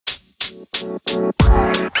Hello,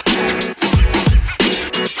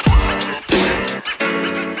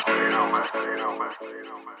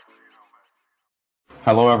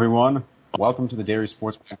 everyone. Welcome to the Dairy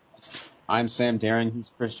Sports Podcast. I'm Sam Daring. He's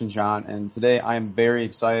Christian John, and today I am very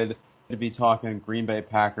excited to be talking Green Bay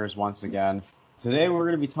Packers once again. Today we're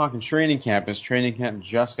going to be talking training camp, as training camp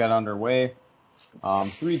just got underway.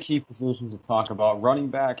 3 key positions to talk about: running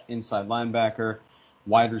back, inside linebacker,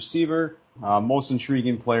 wide receiver, most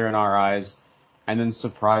intriguing player in our eyes, and then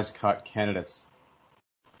surprise cut candidates.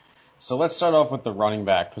 So let's start off with the running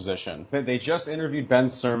back position. They just interviewed Ben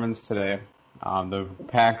Simmons today, the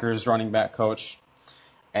Packers running back coach,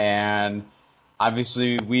 and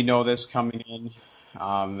obviously we know this coming in.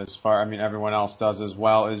 Everyone else does as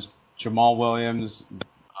well. Is Jamal Williams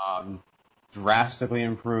drastically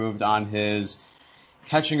improved on his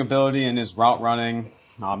catching ability and his route running,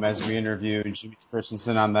 as we interviewed Jimmy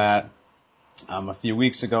Christensen on that a few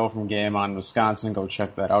weeks ago from Game on Wisconsin. Go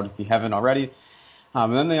check that out if you haven't already.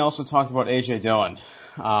 And then they also talked about A.J. Dillon.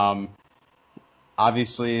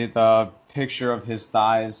 Obviously, the picture of his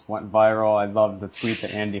thighs went viral. I love the tweet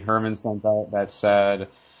that Andy Herman sent out that said,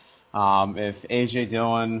 if A.J.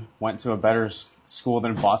 Dillon went to a better school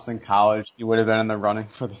than Boston College, he would have been in the running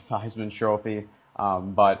for the Theismann Trophy.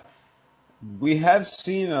 But we have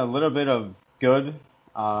seen a little bit of good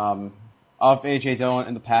of A.J. Dillon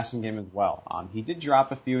in the passing game as well. He did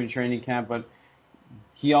drop a few in training camp, but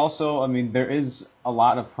he also, there is a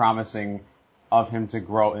lot of promising of him to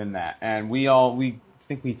grow in that. And we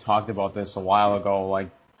think we talked about this a while ago, like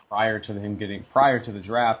prior to the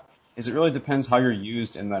draft, is it really depends how you're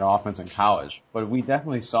used in that offense in college. But we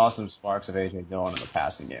definitely saw some sparks of A.J. Dillon in the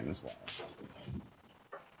passing game as well.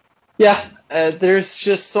 Yeah, there's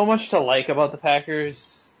just so much to like about the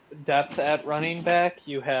Packers' depth at running back.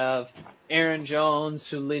 You have Aaron Jones,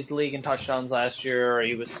 who leads the league in touchdowns last year, or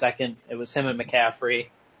he was second. It was him and McCaffrey.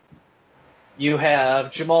 You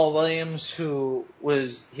have Jamal Williams, he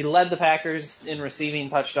led the Packers in receiving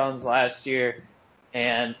touchdowns last year,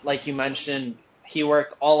 and like you mentioned, he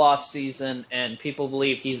worked all off season, and people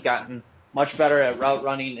believe he's gotten much better at route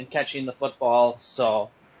running and catching the football. So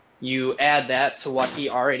you add that to what he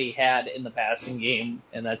already had in the passing game,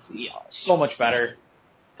 and that's so much better.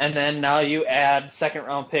 And then now you add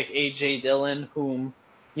second-round pick A.J. Dillon, whom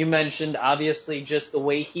you mentioned, obviously just the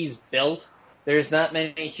way he's built. There's not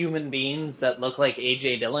many human beings that look like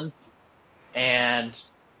A.J. Dillon. And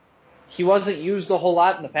he wasn't used a whole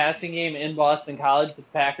lot in the passing game in Boston College, but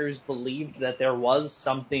the Packers believed that there was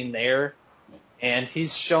something there. And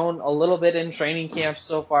he's shown a little bit in training camp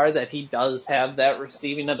so far that he does have that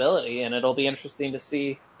receiving ability, and it'll be interesting to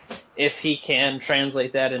see if he can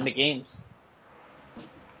translate that into games.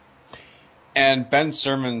 And Ben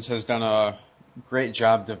Simmons has done a great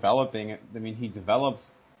job developing it. He developed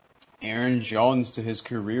Aaron Jones to his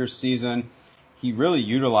career season. He really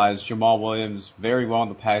utilized Jamal Williams very well in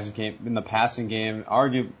the passing game.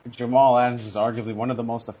 Jamal Adams is arguably one of the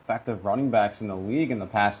most effective running backs in the league in the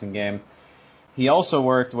passing game. He also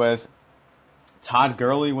worked with Todd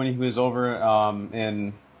Gurley when he was over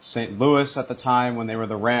in St. Louis at the time when they were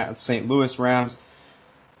the St. Louis Rams.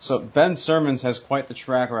 So Ben Simmons has quite the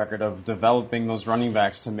track record of developing those running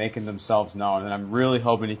backs to making themselves known, and I'm really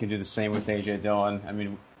hoping he can do the same with A.J.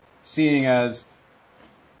 Dillon. If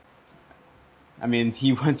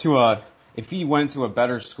he went to a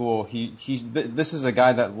better school, this is a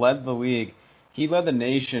guy that led the league. He led the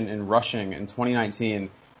nation in rushing in 2019,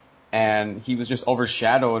 and he was just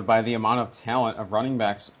overshadowed by the amount of talent of running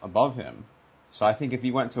backs above him. So I think if he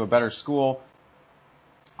went to a better school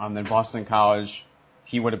than Boston College,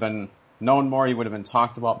 he would have been known more. He would have been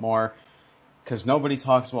talked about more, because nobody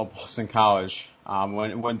talks about Boston College.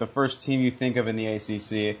 When the first team you think of in the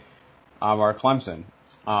ACC are Clemson.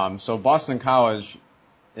 So Boston College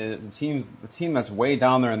is the team that's way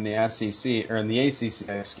down there in the SEC or in the ACC,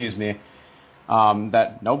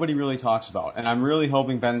 that nobody really talks about. And I'm really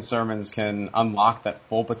hoping Ben Simmons can unlock that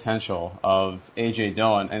full potential of A.J.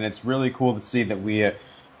 Dillon. And it's really cool to see that we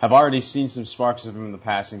have already seen some sparks of him in the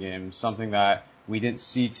passing game, something that we didn't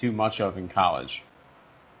see too much of in college.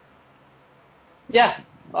 Yeah.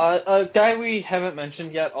 A guy we haven't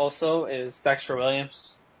mentioned yet also is Dexter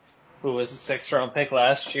Williams, who was a 6th-round pick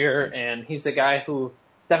last year, and he's a guy who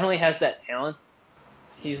definitely has that talent.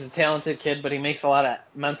 He's a talented kid, but he makes a lot of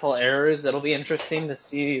mental errors. It'll be interesting to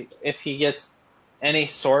see if he gets any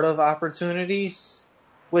sort of opportunities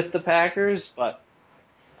with the Packers, but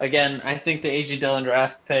again, I think the A.J. Dillon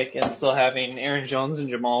draft pick and still having Aaron Jones and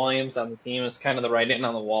Jamal Williams on the team is kind of the writing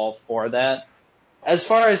on the wall for that. As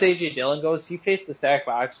far as A.J. Dillon goes, he faced the stack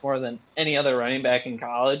box more than any other running back in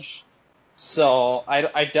college. So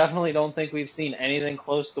I definitely don't think we've seen anything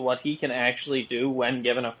close to what he can actually do when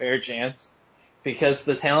given a fair chance, because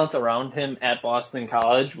the talent around him at Boston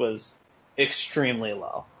College was extremely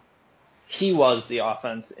low. He was the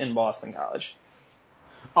offense in Boston College.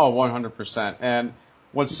 Oh, 100%. And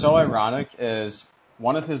what's so ironic is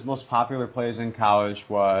one of his most popular plays in college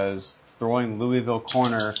was throwing Louisville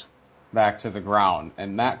corner back to the ground.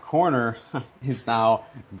 And that corner is now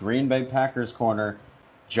Green Bay Packers corner,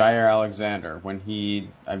 Jair Alexander. When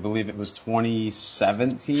I believe it was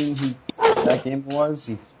 2017, that game was,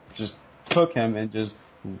 he just took him and just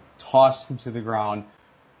tossed him to the ground.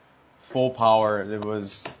 Full power.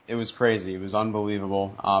 It was crazy. It was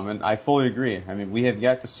unbelievable. And I fully agree. I mean, we have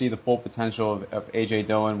yet to see the full potential of A.J.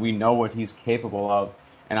 Dillon. We know what he's capable of,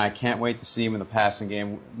 and I can't wait to see him in the passing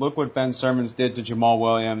game. Look what Ben Simmons did to Jamal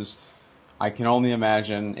Williams. I can only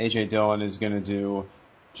imagine A.J. Dillon is going to do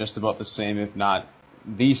just about the same, if not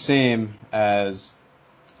the same, as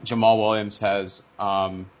Jamal Williams has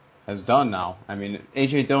done now. I mean,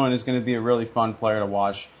 A.J. Dillon is going to be a really fun player to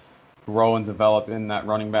watch grow and develop in that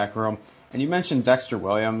running back room. And you mentioned Dexter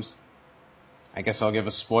Williams. I guess I'll give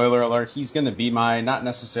a spoiler alert. He's going to be my, not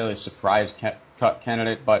necessarily surprise cut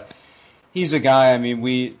candidate, but he's a guy, I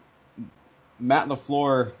mean, Matt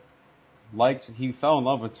LaFleur he fell in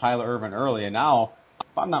love with Tyler Ervin early, and now,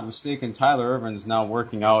 if I'm not mistaken, Tyler Ervin's now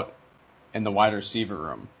working out in the wide receiver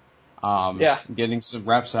room. Getting some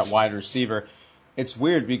reps at wide receiver. It's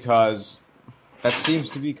weird because that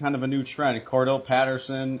seems to be kind of a new trend. Cordell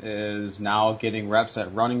Patterson is now getting reps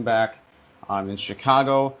at running back in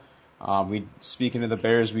Chicago. Speaking of the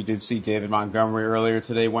Bears, we did see David Montgomery earlier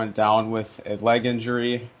today went down with a leg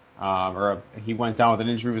injury, he went down with an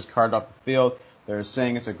injury, was carted off the field. They're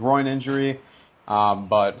saying it's a groin injury,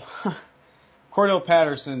 but Cordell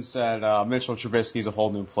Patterson said Mitchell Trubisky's a whole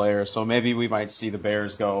new player, so maybe we might see the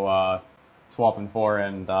Bears go 12-4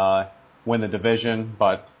 and win the division,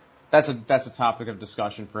 but that's a topic of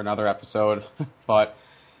discussion for another episode. But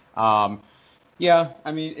yeah,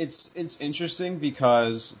 I mean it's interesting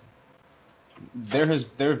because there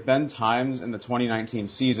have been times in the 2019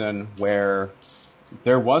 season where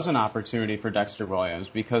there was an opportunity for Dexter Williams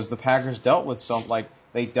because the Packers dealt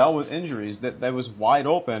with injuries that was wide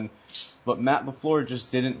open, but Matt LaFleur just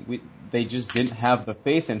didn't have the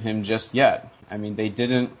faith in him just yet. I mean, they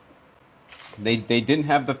didn't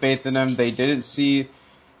have the faith in him. They didn't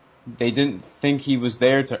think he was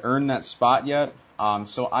there to earn that spot yet.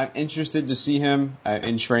 So I'm interested to see him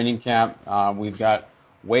in training camp. We've got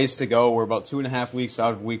ways to go. We're about 2.5 weeks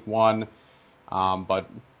out of week 1. But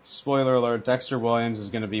spoiler alert, Dexter Williams is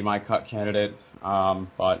going to be my cut candidate.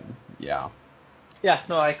 But yeah. Yeah,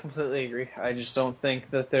 no, I completely agree. I just don't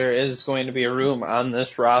think that there is going to be a room on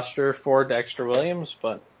this roster for Dexter Williams.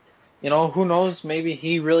 But, who knows? Maybe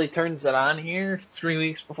he really turns it on here 3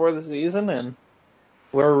 weeks before the season and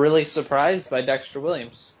we're really surprised by Dexter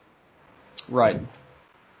Williams. Right.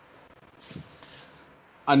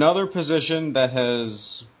 Another position that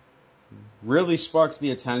has really sparked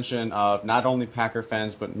the attention of not only Packer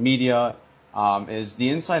fans but media is the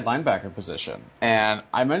inside linebacker position. And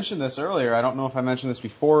I mentioned this earlier. I don't know if I mentioned this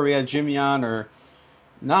before we had Jimmy on or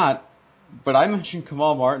not, but I mentioned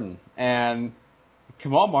Kamal Martin. And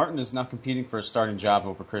Kamal Martin is now competing for a starting job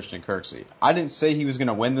over Christian Kirksey. I didn't say he was going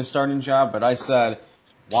to win the starting job, but I said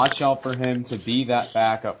watch out for him to be that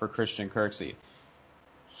backup for Christian Kirksey.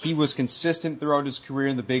 He was consistent throughout his career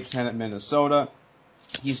in the Big Ten at Minnesota.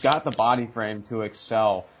 He's got the body frame to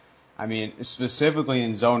excel. I mean, specifically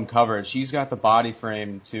in zone coverage, he's got the body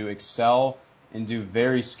frame to excel and do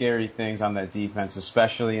very scary things on that defense,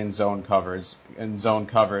 especially in zone coverage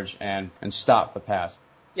and stop the pass.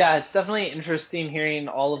 Yeah, it's definitely interesting hearing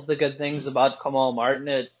all of the good things about Kamal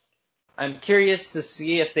Martin. I'm curious to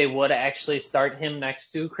see if they would actually start him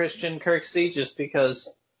next to Christian Kirksey, just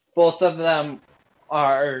because both of them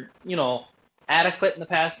are, adequate in the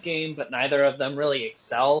pass game, but neither of them really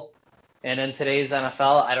excel. And in today's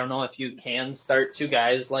NFL, I don't know if you can start two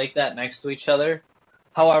guys like that next to each other.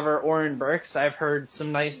 However, Oren Burks, I've heard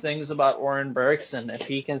some nice things about Oren Burks, and if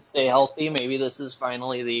he can stay healthy, maybe this is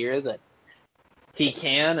finally the year that he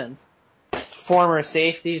can. And former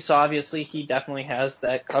safety, so obviously he definitely has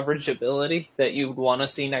that coverage ability that you would want to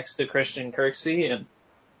see next to Christian Kirksey. And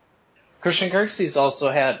Christian Kirksey's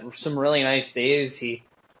also had some really nice days. He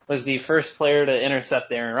was the first player to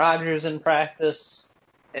intercept Aaron Rodgers in practice.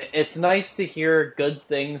 It's nice to hear good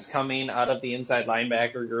things coming out of the inside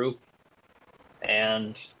linebacker group.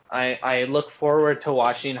 And I look forward to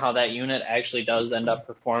watching how that unit actually does end up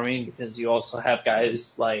performing, because you also have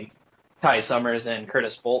guys like Ty Summers and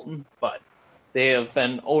Curtis Bolton, but they have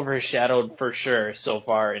been overshadowed for sure so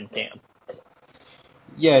far in camp.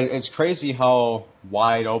 Yeah, it's crazy how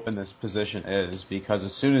wide open this position is because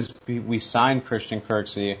as soon as we signed Christian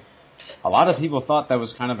Kirksey, a lot of people thought that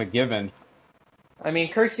was kind of a given. I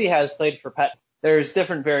mean, Kirksey has played for Pet. There's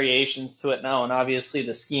different variations to it now, and obviously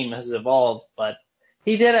the scheme has evolved, but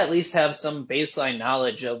he did at least have some baseline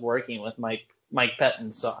knowledge of working with Mike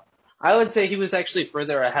Pettin. So I would say he was actually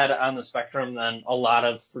further ahead on the spectrum than a lot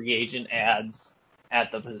of free agent ads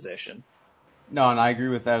at the position. No, and I agree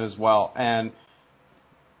with that as well. And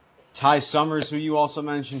Ty Summers, who you also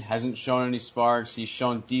mentioned, hasn't shown any sparks. He's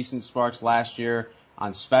shown decent sparks last year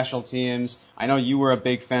on special teams. I know you were a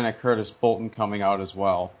big fan of Curtis Bolton coming out as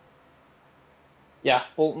well. Yeah,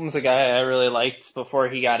 Bolton's a guy I really liked before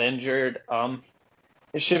he got injured.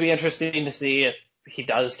 It should be interesting to see if he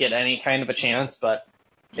does get any kind of a chance, but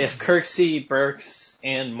if Kirksey, Burks,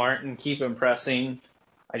 and Martin keep impressing,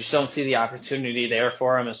 I just don't see the opportunity there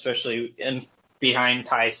for him, especially behind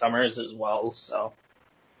Ty Summers as well. So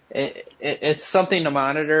it's something to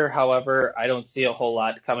monitor. However, I don't see a whole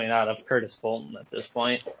lot coming out of Curtis Bolton at this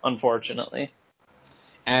point, unfortunately.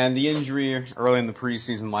 And the injury early in the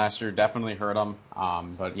preseason last year definitely hurt him.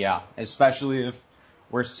 But yeah, especially if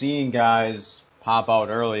we're seeing guys pop out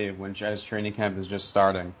early as training camp is just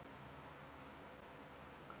starting.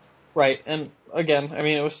 Right, and again, I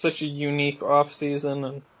mean, it was such a unique off season,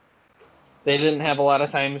 and they didn't have a lot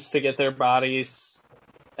of times to get their bodies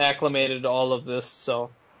acclimated to all of this,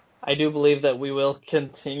 so I do believe that we will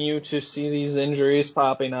continue to see these injuries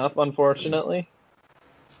popping up, unfortunately.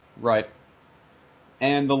 Right.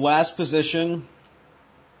 And the last position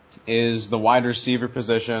is the wide receiver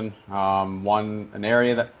position, an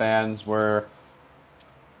area that fans were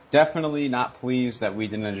definitely not pleased that we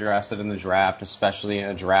didn't address it in the draft, especially in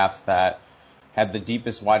a draft that had the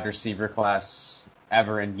deepest wide receiver class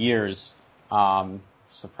ever in years.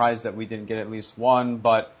 Surprised that we didn't get at least one,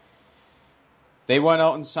 but they went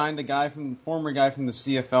out and signed former guy from the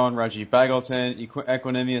CFL and Reggie Beggleton.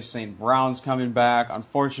 Equanimous St. Brown's coming back.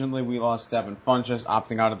 Unfortunately, we lost Devin Funchess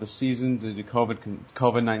opting out of the season due to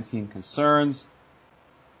COVID-19 concerns.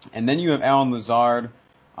 And then you have Alan Lazard,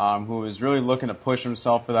 who is really looking to push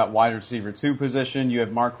himself for that wide receiver 2 position. You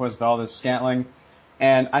have Marquez Valdez-Scantling.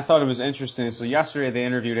 And I thought it was interesting. So yesterday they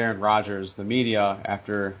interviewed Aaron Rodgers, the media,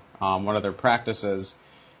 after one of their practices.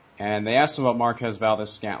 And they asked him about Marquez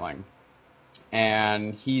Valdez-Scantling.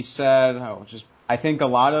 And he said, I think a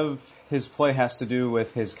lot of his play has to do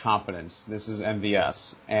with his confidence. This is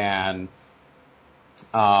MVS. And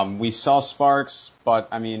we saw sparks, but,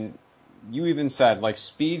 I mean, you even said,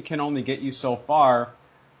 speed can only get you so far,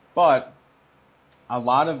 but a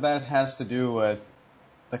lot of that has to do with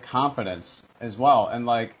the confidence as well.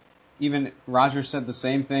 And, even Roger said the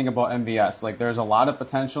same thing about MVS. There's a lot of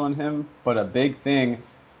potential in him, but a big thing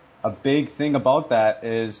about that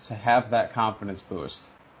is to have that confidence boost.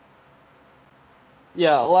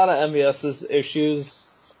 Yeah, a lot of MVS's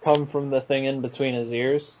issues come from the thing in between his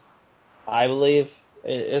ears, I believe.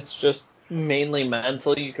 It's just mainly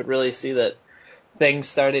mental. You could really see that things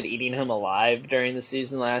started eating him alive during the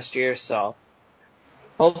season last year, so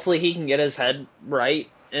hopefully he can get his head right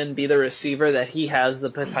and be the receiver that he has the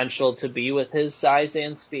potential to be with his size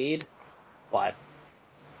and speed. But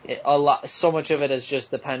so much of it is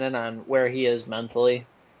just dependent on where he is mentally.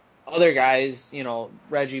 Other guys,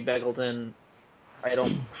 Reggie Beggleton, I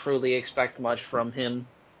don't truly expect much from him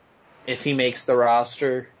if he makes the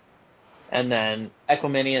roster. And then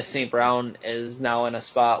Equanimous St. Brown is now in a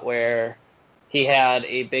spot where he had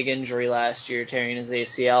a big injury last year, tearing his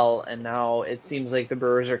ACL, and now it seems like the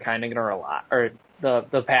Brewers are kind of going to rely, or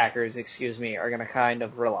the Packers, are going to kind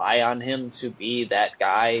of rely on him to be that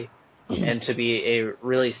guy and to be a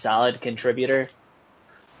really solid contributor.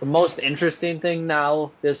 The most interesting thing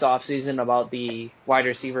now this offseason about the wide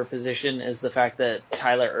receiver position is the fact that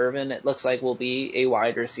Tyler Ervin, it looks like, will be a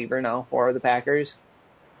wide receiver now for the Packers.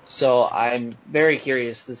 So I'm very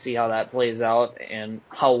curious to see how that plays out and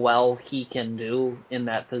how well he can do in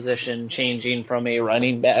that position, changing from a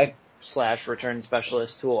running back / return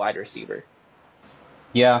specialist to a wide receiver.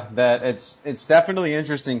 Yeah, it's definitely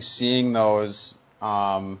interesting seeing those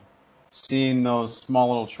small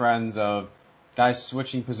little trends of guys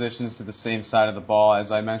switching positions to the same side of the ball,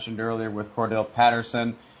 as I mentioned earlier with Cordell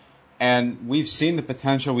Patterson. And we've seen the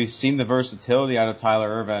potential, we've seen the versatility out of Tyler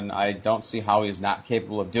Ervin. I don't see how he's not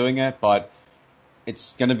capable of doing it, but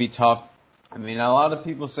it's going to be tough. I mean, a lot of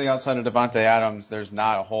people say outside of Devontae Adams, there's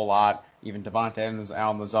not a whole lot. Even Devontae Adams,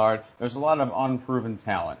 Alan Lazard, there's a lot of unproven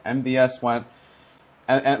talent. MVS went,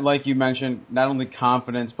 and like you mentioned, not only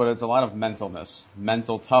confidence, but it's a lot of mental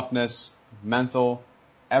toughness,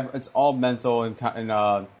 it's all mental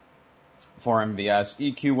for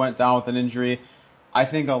MVS. EQ went down with an injury. I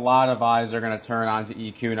think a lot of eyes are going to turn on to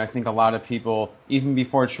EQ, and I think a lot of people, even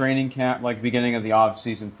before training camp, like beginning of the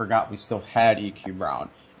offseason, forgot we still had EQ Brown.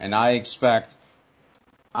 And I expect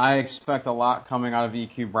a lot coming out of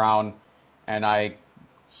EQ Brown, and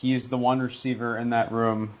he's the one receiver in that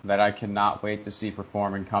room that I cannot wait to see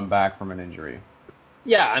perform and come back from an injury.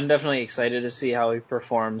 Yeah, I'm definitely excited to see how he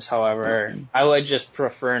performs. However, I would just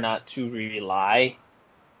prefer not to rely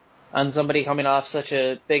on somebody coming off such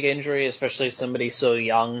a big injury, especially somebody so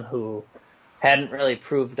young who hadn't really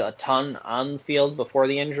proved a ton on the field before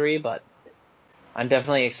the injury, but I'm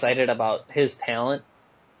definitely excited about his talent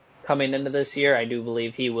coming into this year. I do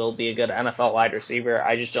believe he will be a good NFL wide receiver.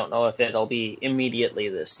 I just don't know if it'll be immediately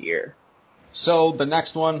this year. So the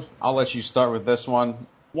next one, I'll let you start with this one.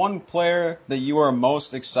 One player that you are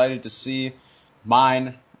most excited to see,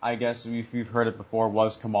 mine, I guess if you've heard it before,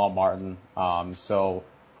 was Kamal Martin. So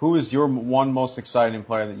who is your one most exciting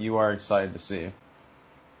player that you are excited to see?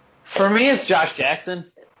 For me, it's Josh Jackson.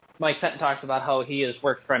 Mike Penn talked about how he has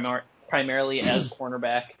worked primarily as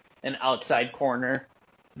cornerback and outside corner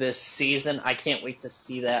this season. I can't wait to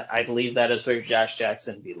see that. I believe that is where Josh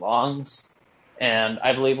Jackson belongs. And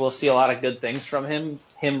I believe we'll see a lot of good things from him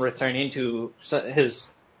returning to his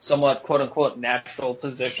somewhat quote-unquote natural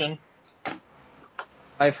position.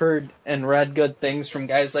 I've heard and read good things from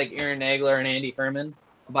guys like Aaron Nagler and Andy Herman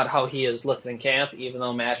about how he has looked in camp, even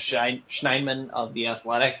though Matt Schneidman of The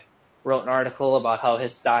Athletic wrote an article about how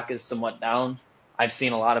his stock is somewhat down. I've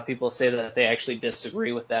seen a lot of people say that they actually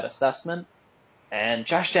disagree with that assessment. And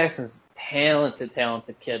Josh Jackson's talented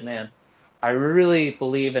kid, man. I really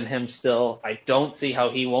believe in him still. I don't see how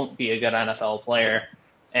he won't be a good NFL player.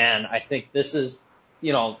 And I think this is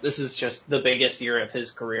just the biggest year of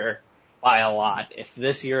his career by a lot. If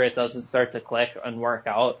this year it doesn't start to click and work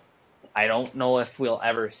out, I don't know if we'll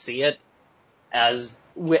ever see it as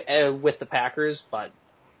with the Packers, but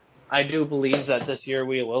I do believe that this year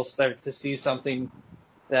we will start to see something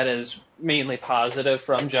that is mainly positive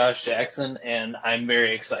from Josh Jackson, and I'm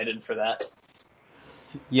very excited for that.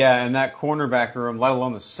 Yeah, and that cornerback room, let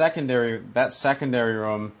alone that secondary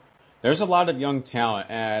room, there's a lot of young talent,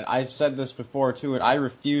 and I've said this before too, and I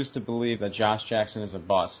refuse to believe that Josh Jackson is a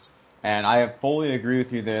bust. And I fully agree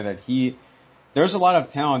with you there that there's a lot of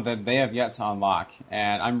talent that they have yet to unlock,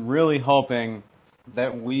 and I'm really hoping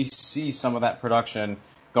that we see some of that production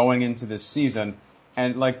going into this season.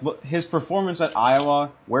 And like his performance at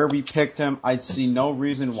Iowa, where we picked him, I'd see no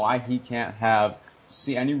reason why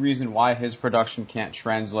see any reason why his production can't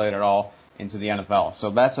translate at all into the NFL. So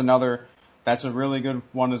that's a really good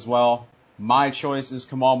one as well. My choice is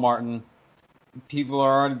Kamal Martin.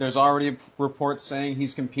 There's already reports saying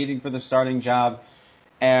he's competing for the starting job.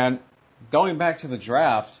 And going back to the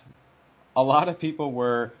draft, a lot of people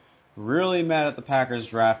were really mad at the Packers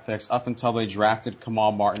draft picks up until they drafted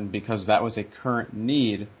Kamal Martin because that was a current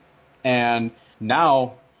need. And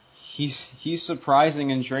now he's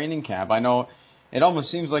surprising in training camp. I know it almost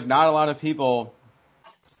seems like not a lot of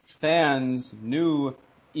fans knew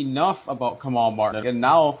enough about Kamal Martin. And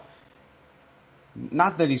now,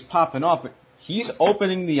 not that he's popping up, but he's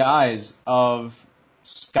opening the eyes of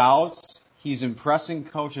scouts. He's impressing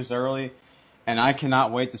coaches early, and I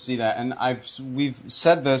cannot wait to see that. And we've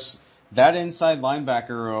said this, that inside linebacker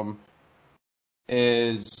room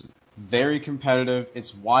is very competitive.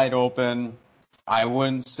 It's wide open. I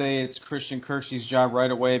wouldn't say it's Christian Kirksey's job right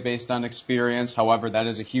away based on experience. However, that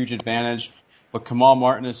is a huge advantage. But Kamal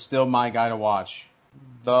Martin is still my guy to watch.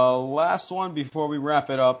 The last one before we wrap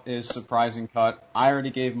it up is surprising cut. I already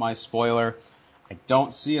gave my spoiler. I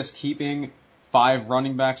don't see us keeping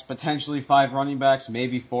potentially five running backs,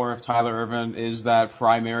 maybe four if Tyler Ervin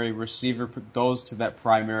goes to that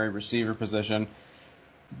primary receiver position.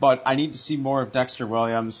 But I need to see more of Dexter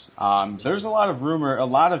Williams. There's a lot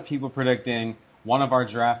of people predicting one of our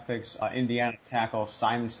draft picks, Indiana tackle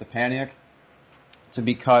Simon Stepaniak, to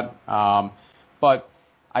be cut. But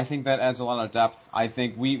I think that adds a lot of depth. I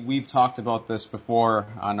think we've talked about this before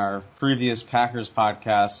on our previous Packers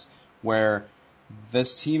podcasts where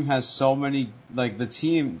this team has so many,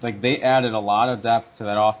 they added a lot of depth to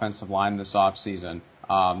that offensive line this offseason.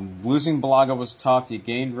 Losing Balaga was tough. You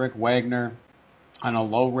gained Rick Wagner on a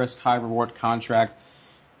low-risk, high-reward contract.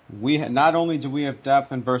 Not only do we have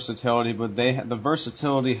depth and versatility, but the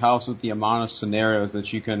versatility helps with the amount of scenarios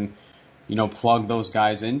that you can, plug those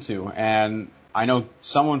guys into. And I know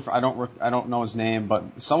I don't know his name,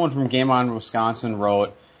 but someone from Game On Wisconsin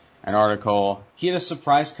wrote an article. He had a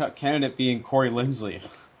surprise cut candidate being Corey Linsley.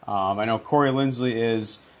 I know Corey Linsley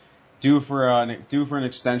is due for an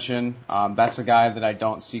extension. That's a guy that I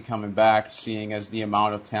don't see coming back, seeing as the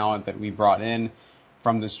amount of talent that we brought in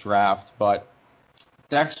from this draft. But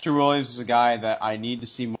Dexter Williams is a guy that I need to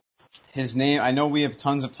see more. His name, I know we have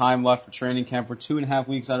tons of time left for training camp. We're 2.5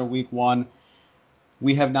 weeks out of week 1.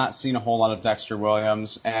 We have not seen a whole lot of Dexter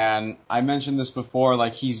Williams, and I mentioned this before,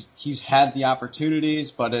 like he's had the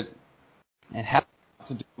opportunities, but it has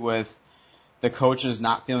to do with the coaches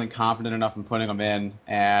not feeling confident enough in putting him in.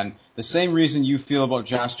 And the same reason you feel about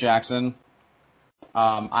Josh Jackson,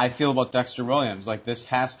 I feel about Dexter Williams. Like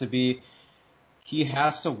he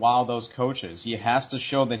has to wow those coaches. He has to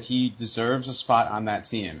show that he deserves a spot on that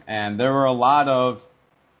team. And there were a lot of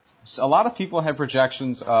people had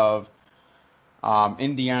projections of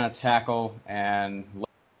Indiana tackle and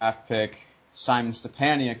draft pick Simon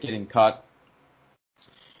Stepaniak getting cut.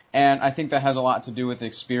 And I think that has a lot to do with the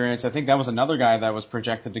experience. I think that was another guy that was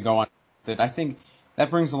projected to go on. I think that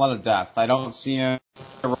brings a lot of depth. I don't see him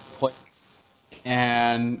play,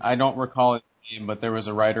 and I don't recall his name, but there was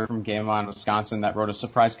a writer from Game On Wisconsin that wrote a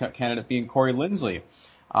surprise cut candidate being Corey Lindsley,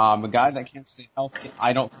 a guy that can't stay healthy.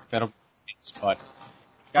 I don't think that'll be the case, but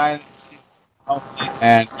a guy that can't stay healthy,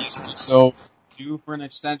 and he's also due for an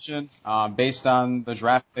extension based on the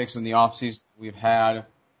draft picks in the offseason we've had.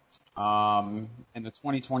 In the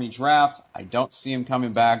 2020 draft, I don't see him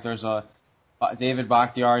coming back. There's David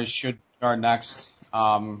Bakhtiari should be our next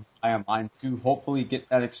I am line to hopefully get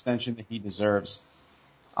that extension that he deserves.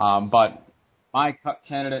 But my cut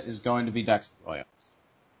candidate is going to be Dexter Williams.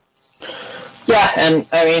 Yeah, and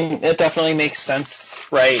I mean, it definitely makes sense,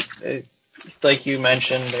 right? Like you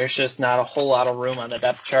mentioned, there's just not a whole lot of room on the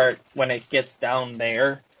depth chart when it gets down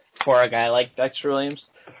there for a guy like Dexter Williams.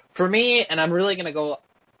 For me, and I'm really going to go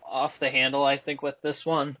off the handle, I think, with this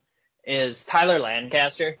one, is Tyler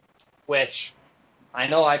Lancaster, which I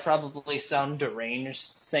know I probably sound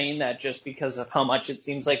deranged saying that just because of how much it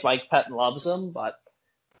seems like Mike Pettin loves him, but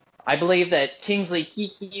I believe that Kingsley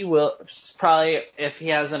Keke will probably, if he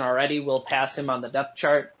hasn't already, will pass him on the depth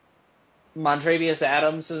chart. Montravius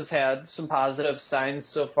Adams has had some positive signs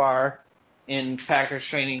so far in Packers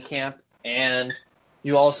training camp, and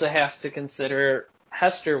you also have to consider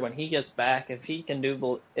Hester when he gets back, if he can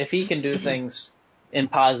do things in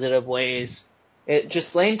positive ways.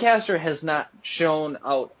 Lancaster has not shown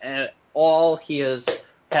out at all. He has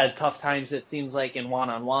had tough times, it seems like, in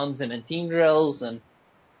one-on-ones and in team drills, and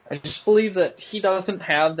I just believe that he doesn't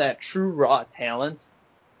have that true raw talent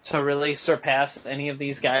to really surpass any of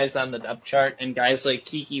these guys on the depth chart, and guys like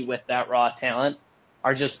Keke with that raw talent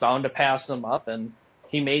are just bound to pass him up, and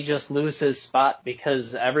he may just lose his spot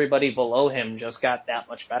because everybody below him just got that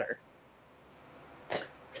much better.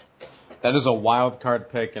 That is a wild card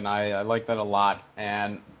pick, and I like that a lot.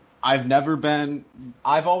 And I've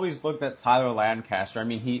always looked at Tyler Lancaster. I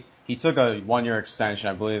mean, he took a 1-year extension.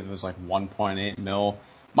 I believe it was like $1.8 million.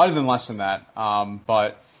 Might have been less than that.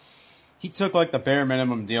 But he took like the bare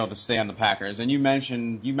minimum deal to stay on the Packers. And you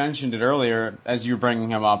mentioned it earlier as you were bringing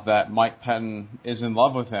him up that Mike Pettin is in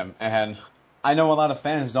love with him. And I know a lot of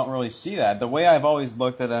fans don't really see that. The way I've always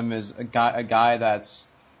looked at him is a guy that's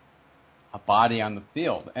a body on the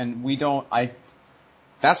field. And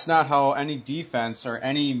that's not how any defense or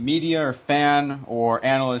any media or fan or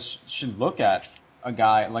analyst should look at a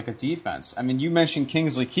guy like a defense. I mean, you mentioned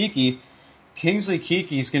Kingsley Keke. Kingsley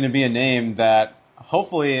Keke is going to be a name that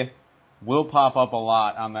hopefully will pop up a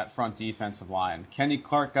lot on that front defensive line. Kenny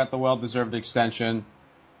Clark got the well-deserved extension,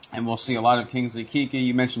 and we'll see a lot of Kingsley Keke.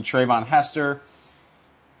 You mentioned Trayvon Hester.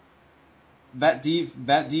 That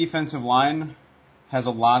defensive line has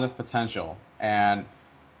a lot of potential, and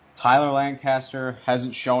Tyler Lancaster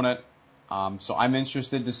hasn't shown it, so I'm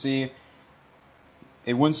interested to see.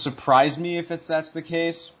 It wouldn't surprise me if that's the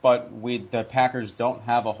case, but the Packers don't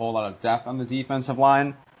have a whole lot of depth on the defensive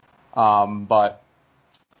line, but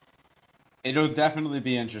it'll definitely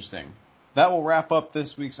be interesting. That will wrap up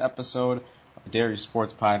this week's episode of the Dairy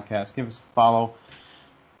Sports Podcast. Give us a follow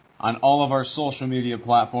on all of our social media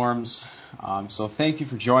platforms. So thank you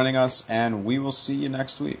for joining us, and we will see you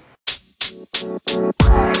next week.